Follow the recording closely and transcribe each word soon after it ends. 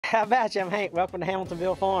How about you? I'm Hank. Welcome to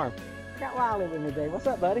Hamiltonville Farm. Got Wiley with me today. What's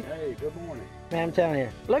up, buddy? Hey, good morning. Man, I'm telling you.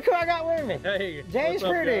 Look who I got with me. Hey, James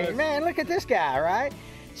Pretty. Man, look at this guy, right?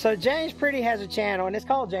 So James Pretty has a channel, and it's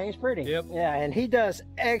called James Pretty. Yep. Yeah, and he does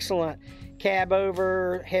excellent cab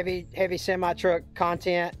over, heavy semi-truck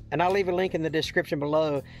content, and I'll leave a link in the description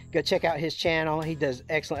below. Go check out his channel. He does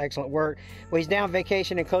excellent work. Well, he's down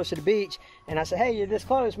vacationing close to the beach, and I said, hey, you're this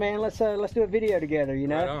close, man. Let's do a video together, you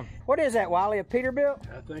know? Right on. What is that, Wiley? A Peterbilt?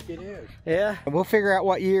 I think it is. Yeah. We'll figure out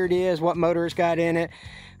what year it is, what motor it's got in it,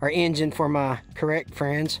 or engine for my correct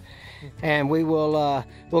friends, and we will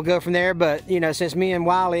we'll go from there. But you know, since me and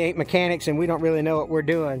Wiley ain't mechanics and we don't really know what we're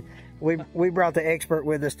doing, we brought the expert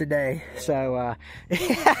with us today. So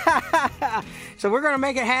so we're gonna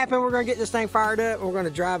make it happen. We're gonna get this thing fired up, and we're gonna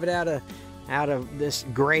drive it out of this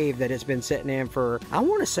grave that it's been sitting in for, I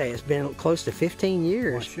want to say it's been close to 15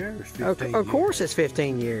 years. Well, sure, it's 15 years. Of course it's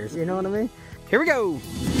 15 years. You know what I mean? Here we go.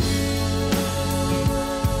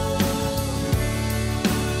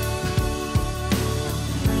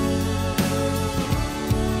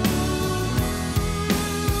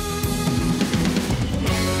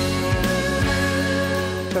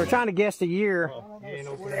 So we're trying to guess the year. Oh, you ain't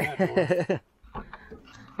opening that door.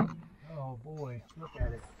 Oh boy, look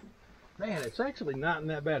at it. Man, it's actually not in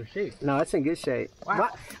that bad a shape. No, it's in good shape. Wow.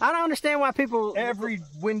 I don't understand why people... Every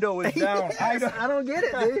window is down. I don't get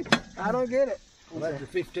it, dude. I don't get it. Well, after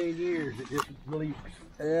 15 years, it just leaks.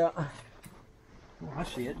 Yeah. Oh, I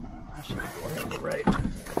see it. I see it. Right.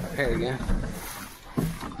 There you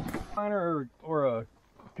Or a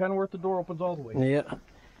Kenworth, the door opens all the way. go. Yeah.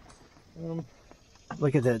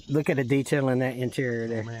 Look at the detail in that interior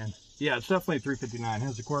there. Oh, man. Yeah, it's definitely a 359. It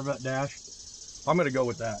has the Corvette dash. I'm going to go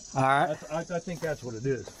with that. All right. I think that's what it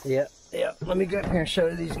is. Yeah. Let me go up here and show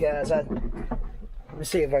these guys. Let me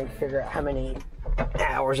see if I can figure out how many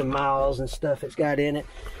hours and miles and stuff it's got in it.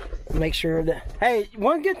 Make sure that... Hey,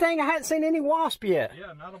 one good thing, I hadn't seen any wasp yet.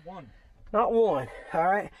 Yeah, not a one. Not one. All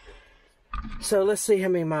right. So let's see how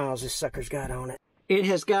many miles this sucker's got on it. It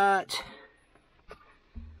has got,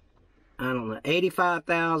 I don't know,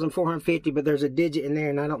 85,450, but there's a digit in there,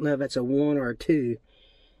 and I don't know if that's a 1 or a 2.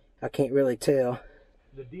 I can't really tell.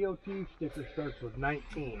 The DOT sticker starts with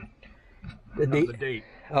 19. The date.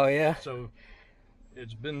 Oh, yeah? So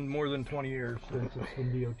it's been more than 20 years since it's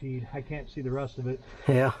been DOT'd. I can't see the rest of it,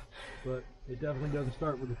 Yeah. but it definitely doesn't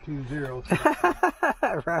start with a 20.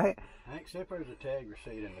 Right. I think there's a tag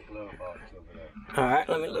receipt in the glove box over there. All right,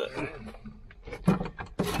 let me look.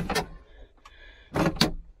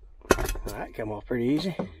 All right, come off pretty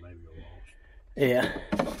easy. Maybe almost. Yeah.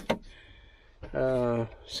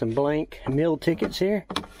 Some blank mill tickets here.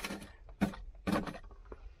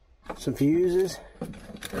 Some fuses.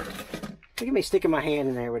 Look at me sticking my hand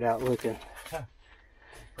in there without looking.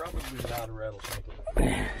 Probably without a rattlesnake.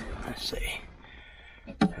 Let's see.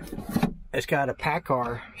 It's got a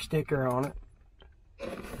PACCAR sticker on it.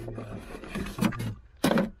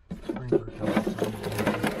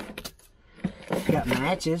 It's got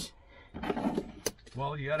matches.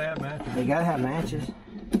 Well, you gotta have matches. They gotta have matches.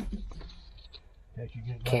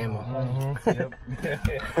 Camel. Yep.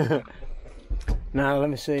 No, let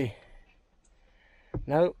me see.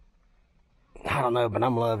 Nope. I don't know, but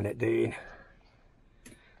I'm loving it, dude.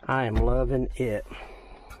 I am loving it.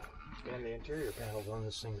 And the interior panels on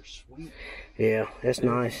this thing are sweet. Yeah, that's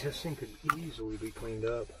nice. This thing could easily be cleaned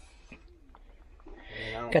up.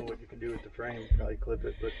 I don't Got know what you can do with the frame. Probably clip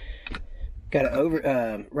it, but got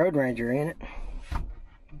an Road Ranger in it.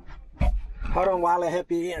 Hold on while I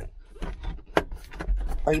help you in.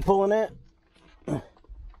 Are you pulling that?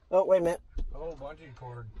 Oh, wait a minute. oh, bungee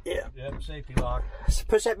cord. Yeah. Yep, safety lock.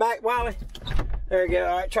 Push that back, Wiley. There we go.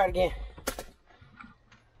 All right, try it again.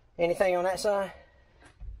 Anything on that side?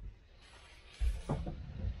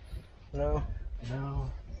 No.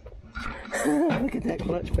 No. Look at that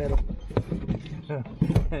clutch pedal.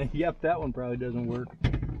 Yep, that one probably doesn't work.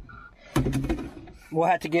 We'll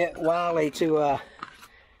have to get Wiley to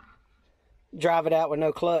drive it out with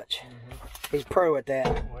no clutch. He's pro at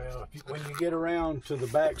that. Well, when you get around to the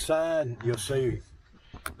back side, you'll see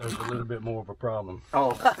there's a little bit more of a problem.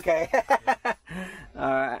 Oh, okay.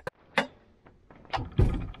 All right.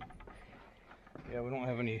 Yeah, we don't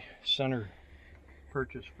have any center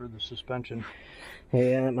purchase for the suspension.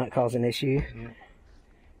 Yeah, that might cause an issue. Yeah.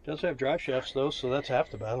 It does have drive shafts though, so that's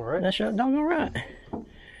half the battle, right? That's right, doggone right.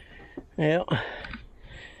 Yeah.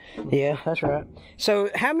 Yeah, that's right. So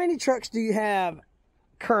how many trucks do you have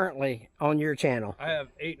currently on your channel? I have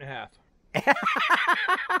 8.5.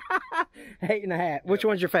 8.5. Which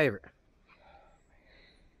one's your favorite?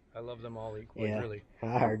 I love them all equally, Yeah, really.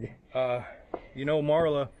 I heard you. You know,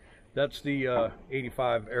 Marla That's the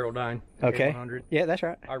 85 Aerodyne. Okay. A100. Yeah, that's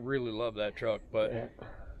right. I really love that truck, but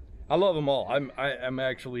I love them all. I'm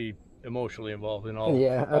actually emotionally involved in all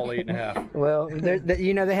 8.5. Well,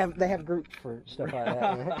 you know, they have groups for stuff like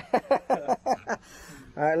that.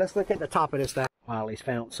 All right, let's look at the top of this thing. Wiley's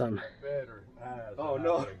found some. Oh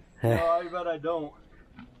no! No, I bet I don't.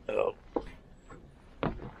 Oh. I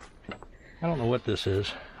don't know what this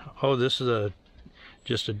is. Oh, this is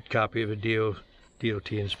just a copy of a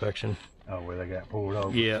DOT inspection. Oh, where they got pulled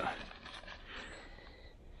over. Yeah.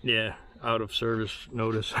 Yeah, out of service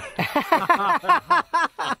notice.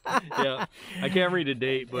 Yeah, I can't read the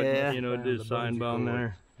date, but you know, it is sign bound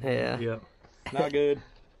there. Yeah. Yeah. Not good.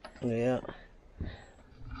 Yeah.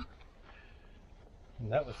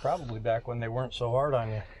 And that was probably back when they weren't so hard on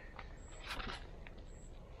you.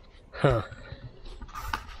 Huh.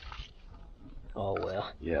 Oh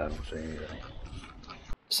well. Yeah, I don't see anything.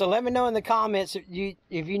 So let me know in the comments if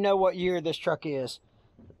you know what year this truck is,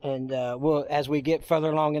 and we'll, as we get further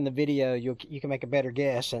along in the video, you can make a better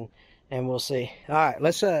guess, and we'll see. All right,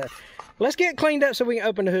 let's get cleaned up so we can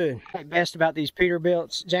open the hood. The best about these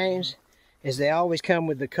Peterbilts, James, is they always come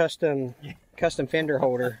with the custom fender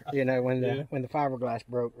holder. You know, when the fiberglass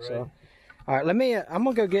broke. Right. So, all right, I'm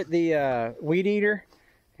gonna go get the weed eater,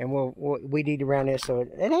 and we'll weed eat around this. So it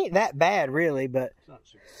ain't that bad really, but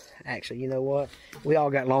actually, you know what? We all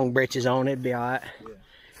got long britches on. It'd be all right. Yeah.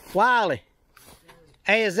 Wiley,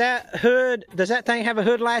 hey, is that hood? Does that thing have a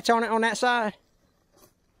hood latch on it on that side?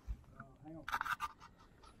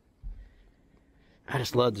 I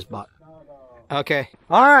just love this box. Okay.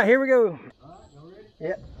 All right, here we go.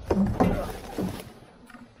 Yep.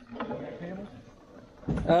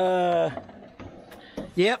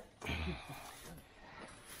 Yep.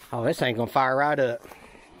 Oh, this thing's gonna fire right up.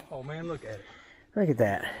 Oh man, look at it. Look at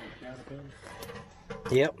that.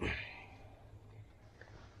 Yep.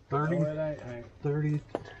 30. 30.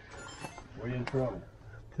 We're in trouble.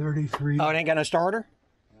 33. Oh, it ain't got no starter?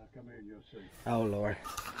 Come here, you'll see. Oh, Lord.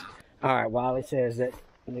 All right, Wiley says that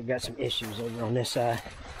they've got some issues over on this side.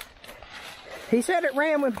 He said it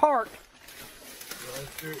ran when parked. Well, I'm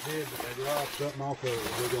sure it did, but they lost something off of it.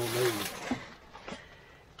 We're going to move.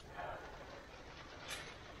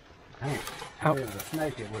 Dang. There's a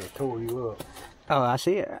snake that would have tore you up. Oh, I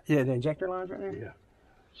see it. Yeah, the injector line's right there? Yeah.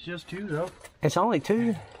 It's just 2, though. It's only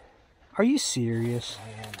 2? Are you serious?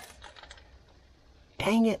 Man.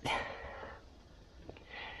 Dang it.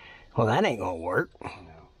 Well, that ain't gonna work. No.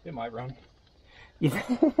 It might run. It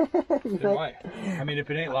might. I mean, if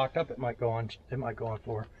it ain't locked up, it might go on. It might go on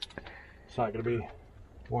floor. It's not gonna be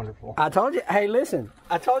wonderful. I told you. Hey, listen.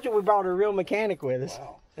 I told you we brought a real mechanic with us.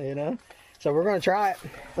 Wow. You know. So we're gonna try it.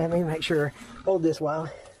 Let me make sure. Hold this while.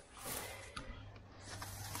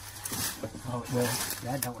 Oh well,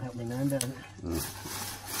 that don't help me none, does it?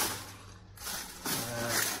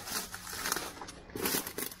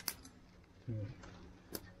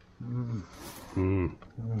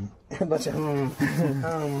 Bunch of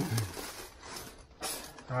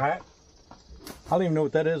All right. I don't even know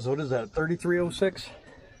what that is. What is that? 3306?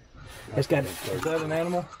 It's got. Is that an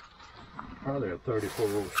animal? Probably a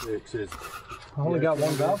 3406. It's only got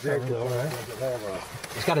one valve cover though, right?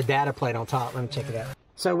 It's got a data plate on top. Let me check it out.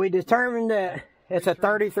 So we determined that it's a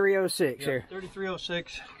 3306 here.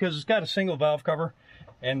 3306 because it's got a single valve cover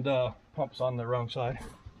and pumps on the wrong side.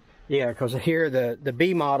 Yeah, because here the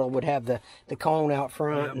B model would have the cone out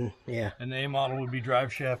front. And yeah. And the A model would be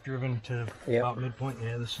drive shaft driven to about midpoint.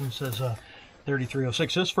 Yeah, this one says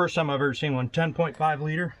 3306. This is the first time I've ever seen one. 10.5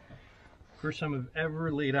 liter. First time I've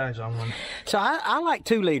ever laid eyes on one. So I like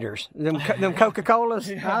 2 liters. Them Coca-Colas.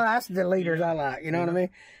 That's the liters I like. You know what I mean?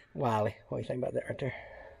 Wiley, what do you think about that right there?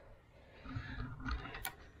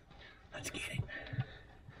 Let's get it.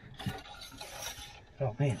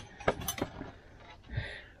 Oh man.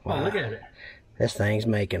 Wow. Oh, look at it. This thing's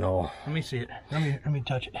making oil. Let me see it. Let me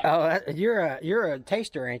touch it. Oh, you're a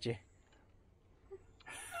taster, ain't you?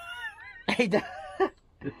 It's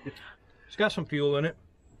got some fuel in it.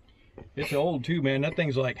 It's old too, man. That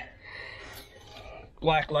thing's like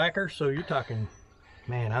black lacquer, so you're talking,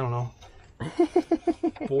 man, I don't know,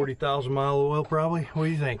 40,000 mile oil probably. What do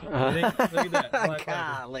you think? Look at that. Black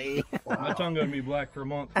golly. Wow. My tongue gonna be black for a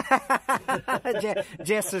month.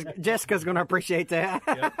 Jessica's gonna appreciate that.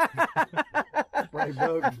 Yep.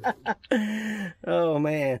 Oh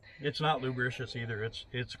man. It's not lubricious either.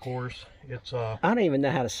 It's coarse. It's I don't even know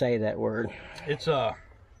how to say that word. It's yep,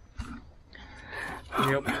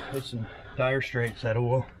 it's some dire straits, that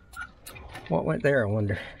oil. What went there, I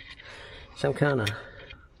wonder? Something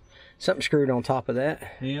screwed on top of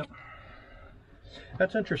that. Yep.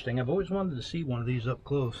 That's interesting. I've always wanted to see one of these up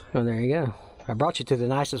close. Oh, there you go. I brought you to the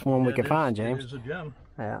nicest one we could find, James. It is a gem.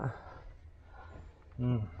 Yeah.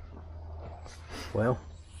 Well.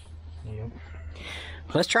 Yep.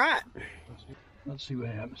 Let's try it. Let's see what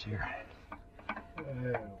happens here.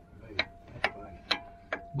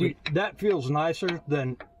 Dude, that feels nicer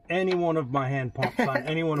than any one of my hand pumps on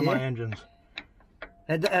any one of my engines.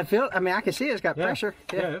 I mean, I can see it's got pressure.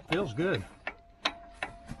 Yeah, it feels good.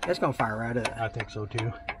 It's gonna fire right up. I think so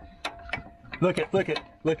too. Look at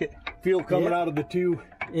fuel coming out of the two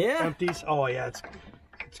empties. Oh yeah, it's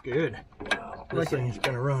good. Wow, this thing's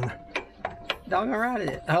gonna run. Doggone right it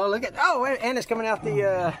is. Oh, look at, oh, and it's coming out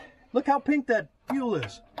the, look how pink that fuel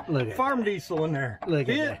is. Look at farm diesel in there. Look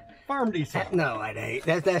at that. Farm diesel. No, it ain't.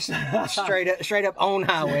 That's straight up on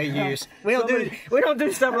highway use. We don't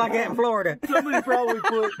do stuff like that in Florida. Somebody probably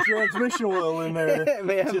put transmission oil in there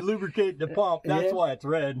to lubricate the pump. That's why it's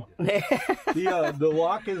red. The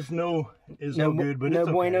lock is no good, but no it's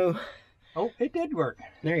okay. bueno. Oh, it did work.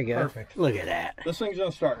 There you go. Perfect. Look at that. This thing's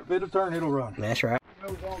gonna start. If it'll turn, it'll run. That's right.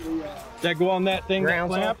 Does that go on that thing? That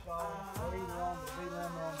clamp?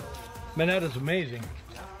 Man, that is amazing.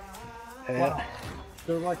 Wow.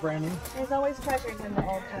 They're like brand new. There's always treasures in the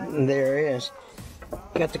old time. There is.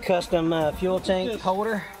 Got the custom fuel tank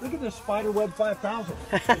holder. Look at this Spiderweb 5000.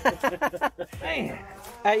 Man.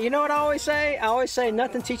 You know what I always say? I always say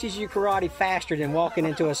nothing teaches you karate faster than walking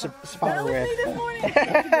into a spider web.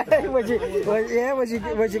 was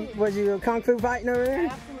you kung fu fighting over there?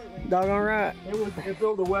 Absolutely. Doggone right. It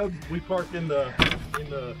built a web. We parked in the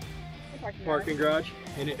parking garage,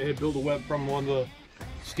 and it built a web from one of the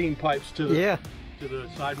steam pipes to the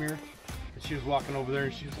side mirror. And she was walking over there,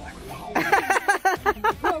 and she was like, "Wow,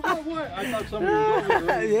 what?" I thought somebody was over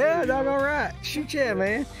there. Yeah, doggone right. Shoot, yeah,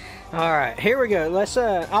 man. All right, here we go. Let's.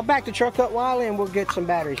 I'll back the truck up, Wiley, and we'll get some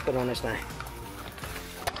batteries put on this thing.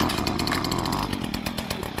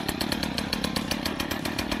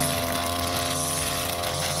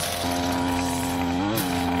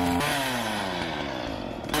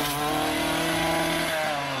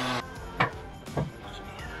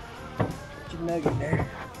 Nugget there.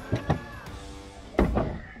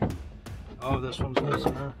 Oh, this one's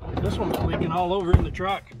missing, huh? This one's leaking all over in the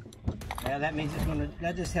truck. Yeah, that means it's gonna.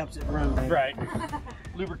 That just helps it run, baby. Right.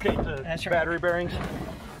 Lubricate the battery bearings.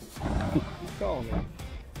 Call me.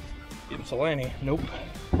 Give him Solani. Nope.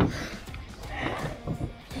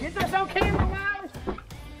 Get this on camera, Wiley.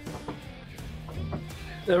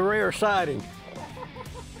 The rear siding.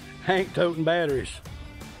 Hank toting batteries.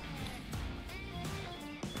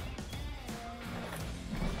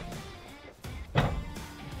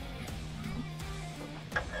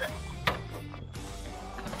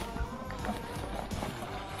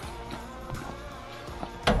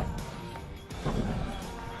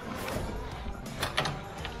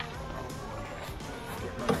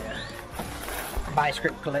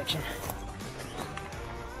 Bi-script collection.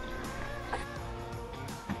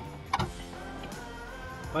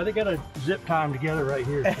 Why they got a zip tie them together right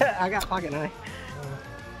here? I got pocket knife.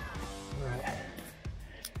 Right.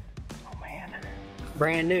 Oh man,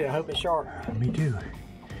 brand new. I hope it's sharp. Me too.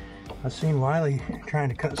 I seen Wiley trying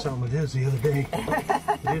to cut something with his the other day.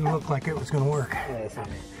 It didn't look like it was going to work. Yeah,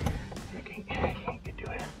 I can't get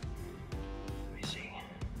to it. Let me see.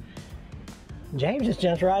 James just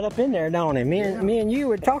jumped right up in there, don't he? Me and you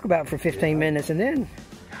would talk about it for 15 minutes, and then.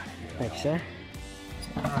 Thank you, sir.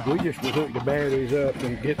 We just would hook the batteries up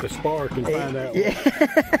and get the spark and find out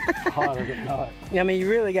hot or not. I mean, you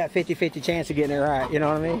really got 50-50 chance of getting it right. You know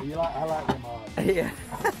what I mean? I like them all. Yeah,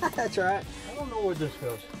 that's right. I don't know where this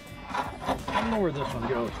goes. I don't know where this one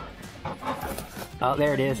goes. Oh,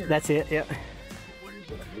 there it is. That's it. Yep. What is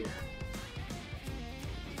it up here?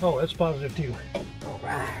 Oh, that's positive too. All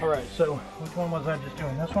right. All right. So which one was I just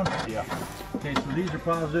doing? This one? Yeah. Okay. So these are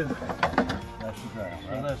positive. That's the ground,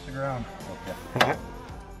 So right? that's the ground. Okay. All right.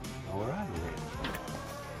 All right.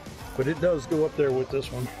 But it does go up there with this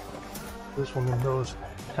one. This one and those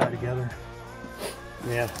tie together.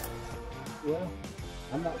 Yeah. Well,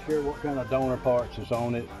 I'm not sure what kind of donor parts is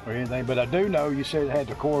on it or anything, but I do know you said it had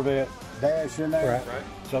the Corvette dash in there. Right.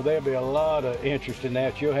 So there'll be a lot of interest in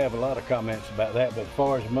that. You'll have a lot of comments about that. But as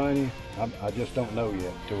far as money, I just don't know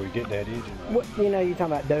yet till we get that engine right. What, you know, you're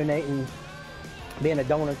talking about donating, being a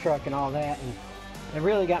donor truck and all that, and it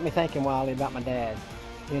really got me thinking, Wiley, about my dad.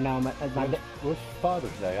 You know, What's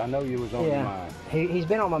Father's Day? I know you was on your mind. He's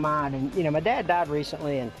been on my mind, and you know, my dad died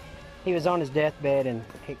recently, and he was on his deathbed, and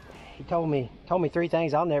he told me 3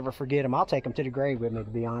 things. I'll never forget them. I'll take them to the grave with me, to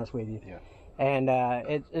be honest with you. Yeah. And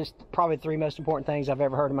it's probably 3 most important things I've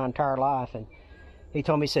ever heard in my entire life. And he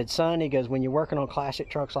told me, he said, son, he goes, when you're working on classic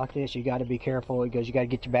trucks like this, you got to be careful. He goes, you got to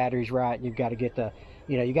get your batteries right. You've got to get the,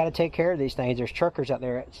 you know, you got to take care of these things. There's truckers out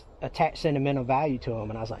there that attach sentimental value to them.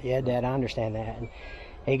 And I was like, yeah, Dad, I understand that. And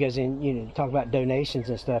he goes, and you know, talk about donations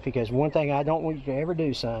and stuff. He goes, one thing I don't want you to ever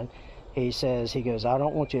do, son. He says, he goes, I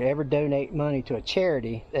don't want you to ever donate money to a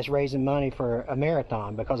charity that's raising money for a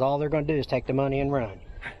marathon, because all they're going to do is take the money and run,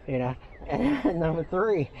 you know. And number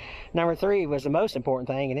three was the most important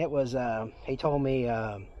thing, and it was, he told me,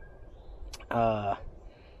 I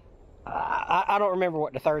don't remember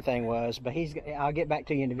what the third thing was, but I'll get back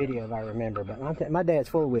to you in the video if I remember. But my dad's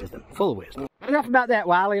full of wisdom, Enough about that,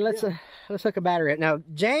 Wiley. Let's hook a battery up. Now,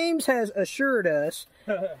 James has assured us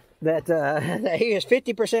that that he is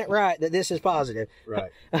 50% right that this is positive.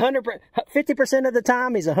 Right. 50% of the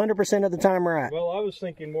time, he's 100% of the time right. Well, I was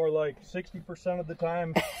thinking more like 60% of the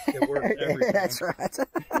time it works every time. That's right.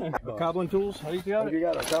 Cobbling tools? How you got it? You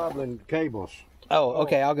got a cobbling cables. Oh,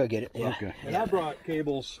 okay. I'll go get it. Yeah. Okay. And I brought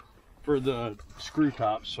cables for the screw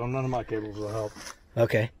tops, so none of my cables will help.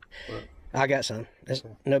 Okay. But I got some. That's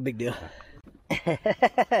no big deal.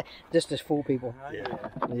 Just as fool people.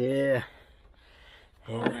 Yeah.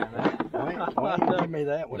 Why didn't you give me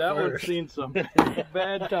that one That first? one's seen some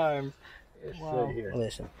bad times. Wow. Sit here.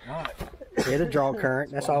 Listen. All right. It'll draw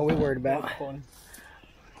current. That's all we worried about. That's funny.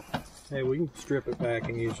 Hey, we can strip it back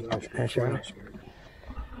and use it. That's right.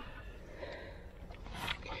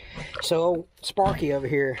 So old Sparky over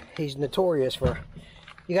here, he's notorious for.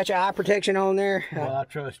 You got your eye protection on there? Well, I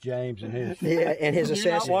trust James and his. Yeah, and his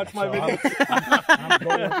assessment. Watch my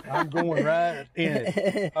video. I'm going right in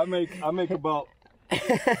it. I make about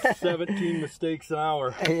 17 mistakes an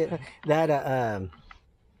hour. That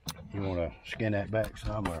You want to skin that back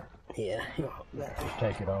some, or yeah. just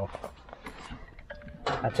take it off?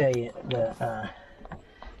 I tell you,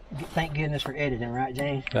 thank goodness for editing, right,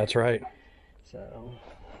 James? That's right. So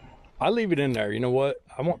I leave it in there. You know what?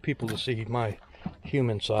 I want people to see my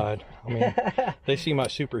human side. I mean, they see my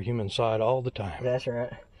superhuman side all the time. that's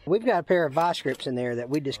right. We've got a pair of vice grips in there that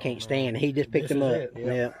we just can't stand. He just picked them up. It,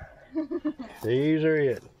 Yeah. These are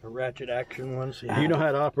it. The ratchet action ones. Do you know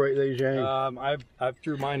how to operate these, James? I've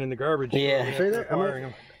threw mine in the garbage. Yeah. See that? Firing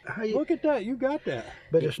them. Look at that. You got that.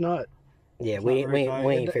 But it's not. Yeah, we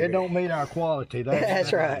ain't It figured. don't meet our quality.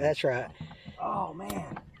 That's right. That's right. Oh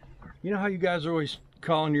man. You know how you guys are always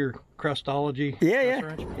calling your crustology?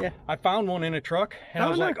 Yeah. I found one in a truck, and I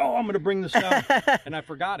was like, oh, I'm going to bring this down. And I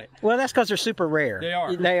forgot it. Well, that's because they're super rare. They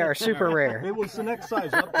are. They are super rare. It was the next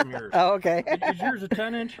size up from yours. Oh, okay. Is yours a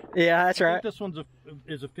 10-inch? Yeah, that's I right. think this one's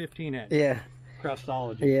is a 15-inch. Yeah.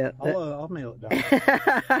 Crustology. Yeah. I'll mail it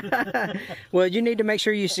down. Well, you need to make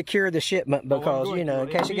sure you secure the shipment because, you know, in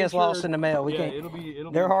case it gets lost in the mail, we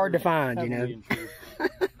can't. They're hard to find, you know.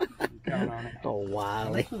 Count on it. Oh,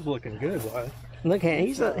 Wiley. This is looking good, Wiley. Look at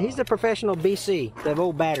him. He's the professional BC, the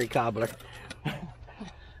old battery cobbler.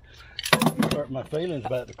 Hurt my feelings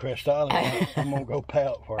about the crystology. I'm gonna go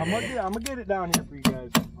pout for it. I'm gonna get it down here for you guys.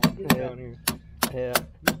 I'll get it down here. Yeah.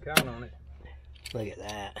 You count on it. Look at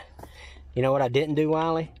that. You know what I didn't do,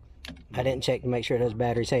 Wiley? I didn't check to make sure those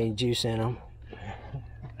batteries had any juice in them.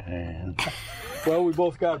 And Well, we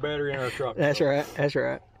both got a battery in our truck. That's so right. That's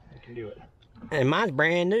right. we can do it. And mine's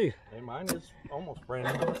brand new. And mine is almost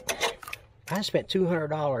brand new. I spent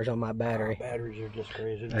 $200 on my battery. Batteries are just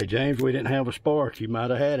crazy. hey, James, we didn't have a spark. You might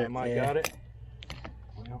have had I it. might Yeah. got it.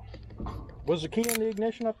 Well, was the key in the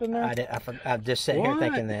ignition up in there? I'm just sitting here What?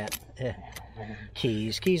 thinking that. Yeah.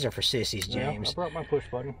 Keys are for sissies, Yeah, I James. brought my push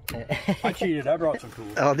button. I cheated. I brought some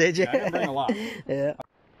tools. Oh, did you? Yeah, I didn't bring a lot. Yeah.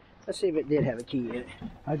 Let's see if it did have a key in it.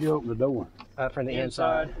 How'd you open the door? From the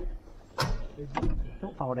inside.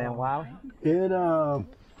 Don't fall down, Wiley. It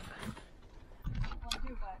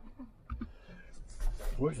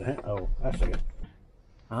Where's the hand? Oh, I see it.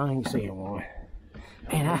 I ain't seeing one.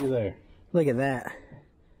 Man, Look at there. look at that.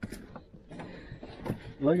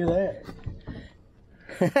 Look at that.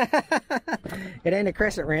 It ain't a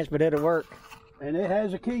crescent wrench, but it'll work. And it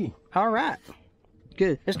has a key. All right.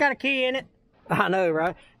 Good. It's got a key in it. I know,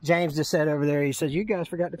 right? James just said over there, he said, you guys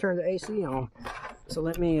forgot to turn the AC on. So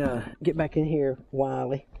let me get back in here,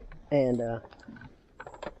 Wiley. And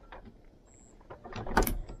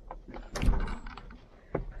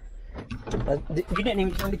you didn't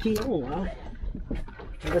even turn the key on, Wiley.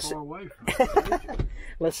 Far away from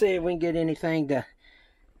Let's see if we can get anything to...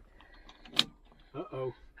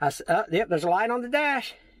 Uh-oh. Yep, there's a light on the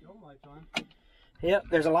dash. No lights on. Yep,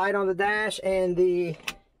 there's a light on the dash, and the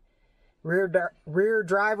rear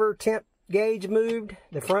driver temp gauge moved.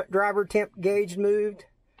 The front driver temp gauge moved.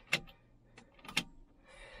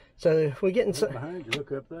 So we're getting some. Behind you,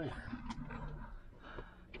 look up there.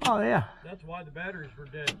 Oh yeah. That's why the batteries were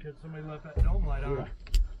dead, because somebody left that dome light on.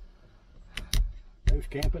 Who's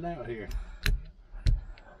camping out here?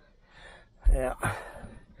 Yeah.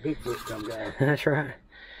 Bigfoot come down. That's right.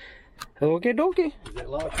 Okie dokie. Is it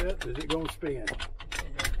locked up? Is it going to spin?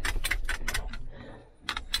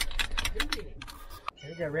 Here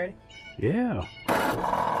we go, ready? Yeah.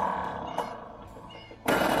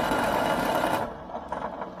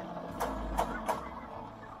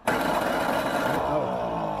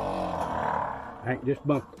 Hey, just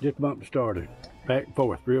bump the starter. Back and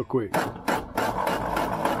forth real quick.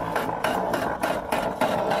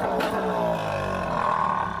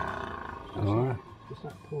 Alright. Just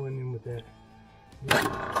not pulling in with that.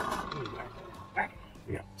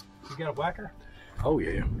 Yeah. You got a whacker? Oh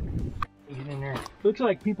yeah. Get in there. Looks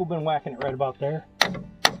like people been whacking it right about there.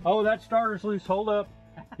 Oh, that starter's loose. Hold up.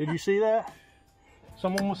 Did you see that?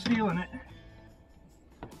 Someone was stealing it.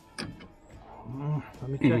 Let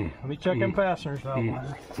me check. Let me check them fasteners out.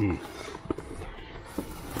 Let's see.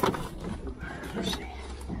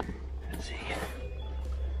 Let's see.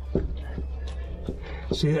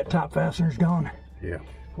 See that top fastener's gone? Yeah.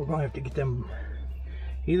 We're gonna have to get them.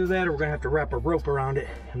 Either that, or we're gonna have to wrap a rope around it,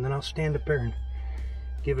 and then I'll stand up there and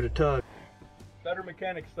give it a tug. Better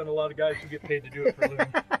mechanics than a lot of guys who get paid to do it for a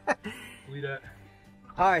living. Believe that.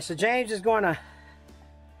 All right, so James is going to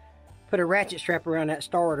put a ratchet strap around that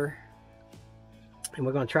starter, and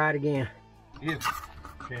we're going to try it again. If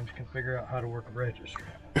James can figure out how to work a ratchet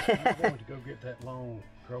strap. I'm going to go get that long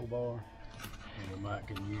crowbar, and we might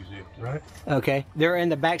can use it. Right? Okay, they're in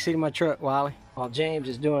the back seat of my truck, Wiley. While James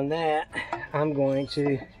is doing that, I'm going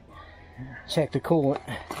to check the coolant,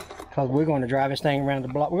 because we're going to drive this thing around the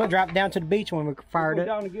block. We're going to drive it down to the beach when we fire it Go up.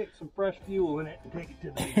 down and get some fresh fuel in it and take it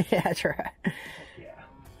to the beach. Yeah, that's right. Yeah.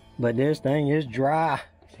 But this thing is dry.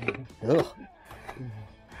 Ugh.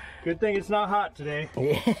 Good thing it's not hot today.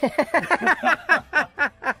 Yeah.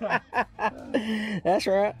 That's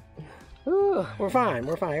right. Ooh, we're fine.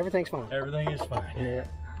 We're fine. Everything's fine. Everything is fine. Yeah.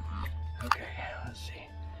 Okay, let's see.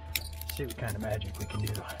 Let's see what kind of magic we can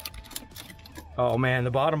do. Oh man,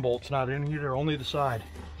 the bottom bolt's not in either, only the side.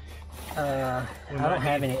 I don't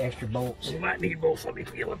have any extra bolts. We might need bolts. Let me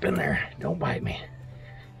feel up in there. Don't bite me.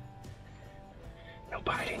 No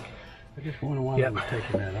biting. I just wonder why I'm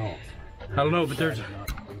taking that off. I don't know, but there's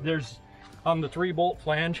on the 3-bolt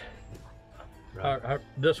flange. Right.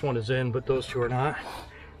 This one is in, but those two are not.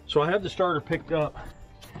 So I have the starter picked up.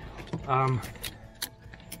 But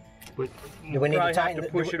Do we need to probably tighten have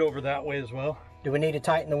to push it over that way as well. Do we need to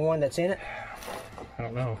tighten the one that's in it? I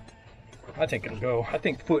don't know. I think it'll go. I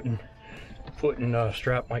think foot and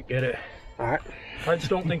strap might get it. All right. I just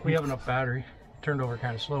don't think we have enough battery. Turned over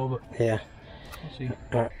kind of slow, but Yeah. we'll see.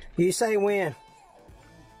 All right. You say when?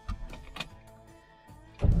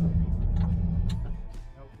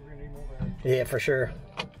 Yeah, for sure.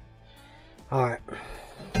 All right.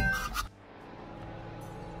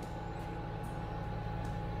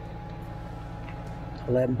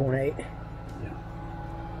 $11.8. Yeah.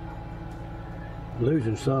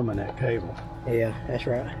 Losing some in that cable. Yeah, that's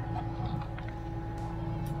right.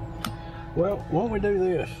 Well, why don't we do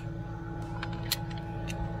this?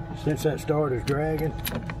 Since that starter's dragging,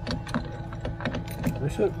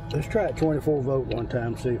 let's try it 24 volt one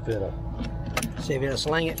time, see if it'll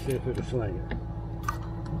sling it. See if it'll sling it.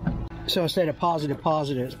 So instead of positive,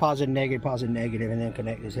 it's positive, negative, and then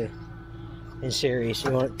connect it to in series.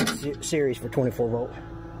 You want it series for 24 volt.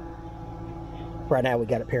 Right now we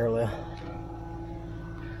got it parallel.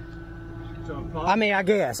 So I mean, I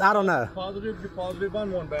guess. I don't know. Positive to positive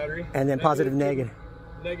on one battery. And then positive, negative.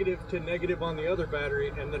 Negative to negative on the other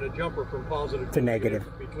battery, and then a jumper from positive to negative.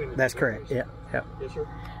 Between the That's two correct. batteries. Yeah. Yes, sir.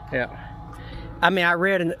 Yeah. I mean,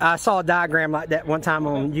 I saw a diagram like that one time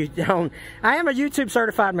on YouTube. I am a YouTube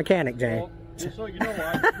certified mechanic, Jane. Well, just so you know,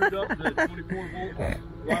 I screwed up the 24 volt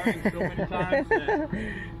wiring so many times that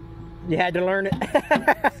you had to learn it.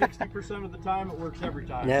 60% of the time it works every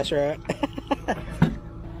time. That's right.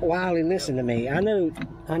 Wiley, listen to me. I know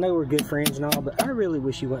we're good friends and all, but I really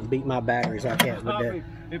wish you wouldn't beat my batteries like that with that.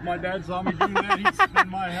 If my dad saw me do that, he'd spin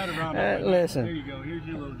my head around. Listen. There you go. Here's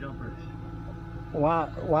your little jumper.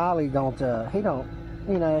 Wiley don't,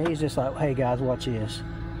 you know, he's just like, hey guys, watch this.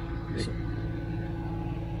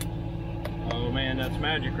 Oh man, that's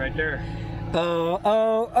magic right there. Oh,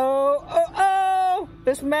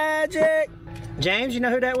 it's magic. James, you know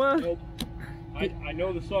who that was? Nope. I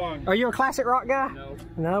know the song. Are you a classic rock guy? No.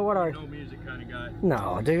 No, what are you? No music kind of guy.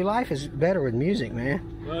 No, dude, life is better with music,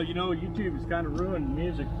 man. Well, you know, YouTube has kind of ruined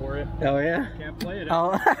music for you. Oh yeah? Can't play it.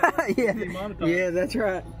 Oh, yeah. Demonetized. Yeah, that's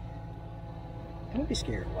right. Don't be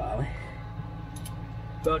scared, Wiley.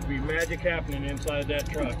 About to be magic happening inside that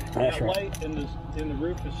truck. That's that right. light in the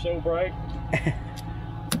roof is so bright.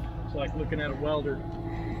 It's like looking at a welder.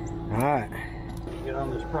 All right. Get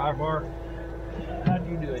on this pry bar. How'd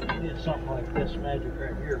you do it? You did something like this magic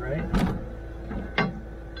right here, right?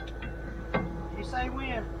 You say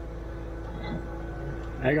when?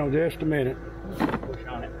 Hang on just a minute. Push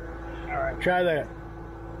on it. All right, try that.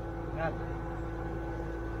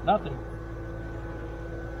 Nothing.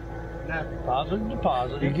 Nothing. Positive to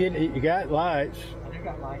positive. You got lights. I do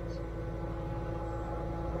got lights.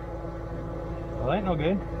 Well, that ain't no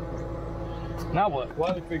good. Now what?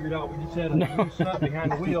 Wiley figured out we just had a loose nut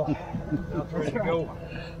behind the wheel. Now it's ready to go.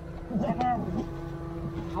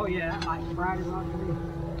 Oh yeah, that light's bright as I can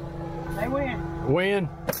be. They win. When?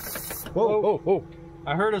 Whoa, whoa, whoa.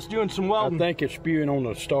 I heard us doing some I welding. think it's spewing on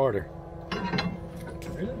the starter.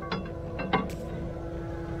 Really?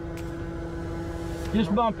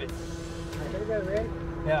 Just bump it. There we go, ready?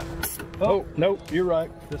 Yeah. Oh, nope, you're right.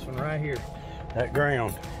 This one right here. That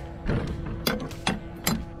ground.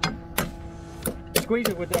 Squeeze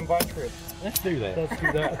it with them vice grips. Let's do that. Let's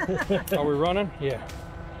do that. Are we running? Yeah.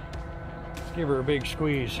 Let's give her a big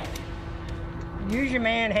squeeze. Use your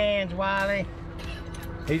man hands, Wiley.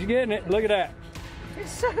 He's getting it. Look at that.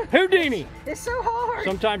 It's so, Houdini. it's so hard.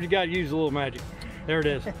 Sometimes you got to use a little magic. There it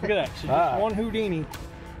is. Look at that. So just one Houdini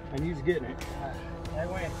and he's getting it. They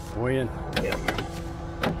win. When?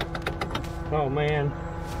 Oh man.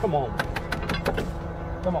 Come on.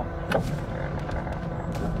 Come on.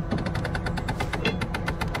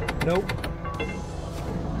 Nope.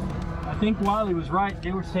 I think Wiley was right.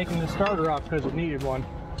 They were taking the starter off because it needed one.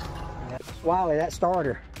 Wiley, that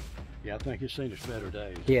starter. Yeah, I think it's seen its better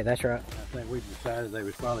days. Yeah, that's right. I think we decided they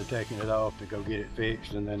was probably taking it off to go get it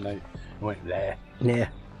fixed, and then they went, nah, Yeah.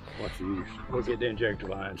 what's the use? We'll get the injector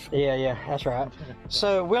lines. Yeah, that's right.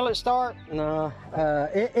 So will it start? No.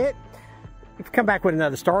 If you come back with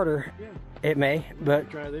another starter, it may. But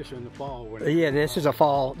Try this in the fall. yeah, this is a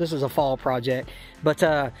fall project. But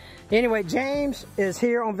anyway, James is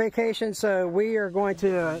here on vacation, so we are going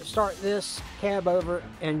to start this cab over,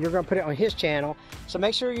 and you're going to put it on his channel. So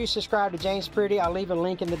make sure you subscribe to James Pretty. I'll leave a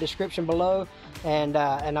link in the description below, and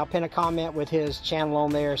I'll pin a comment with his channel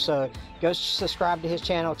on there. So go subscribe to his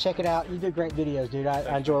channel, check it out. You do great videos, dude.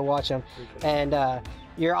 I enjoy watching them. And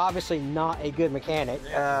you're obviously not a good mechanic. You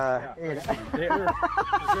know.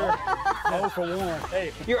 0 for 1.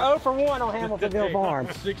 Hey, You're 0 for 1 on Hamiltonville Farm.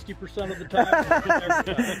 60% of the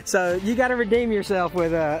time. So you got to redeem yourself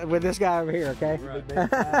with this guy over here, okay?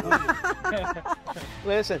 Right.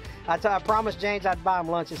 Listen, I promised James I'd buy him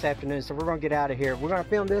lunch this afternoon, so we're going to get out of here. We're going to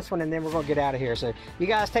film this one, and then we're going to get out of here. So you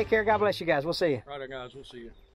guys take care. God bless you guys. We'll see you. Right, guys. We'll see you.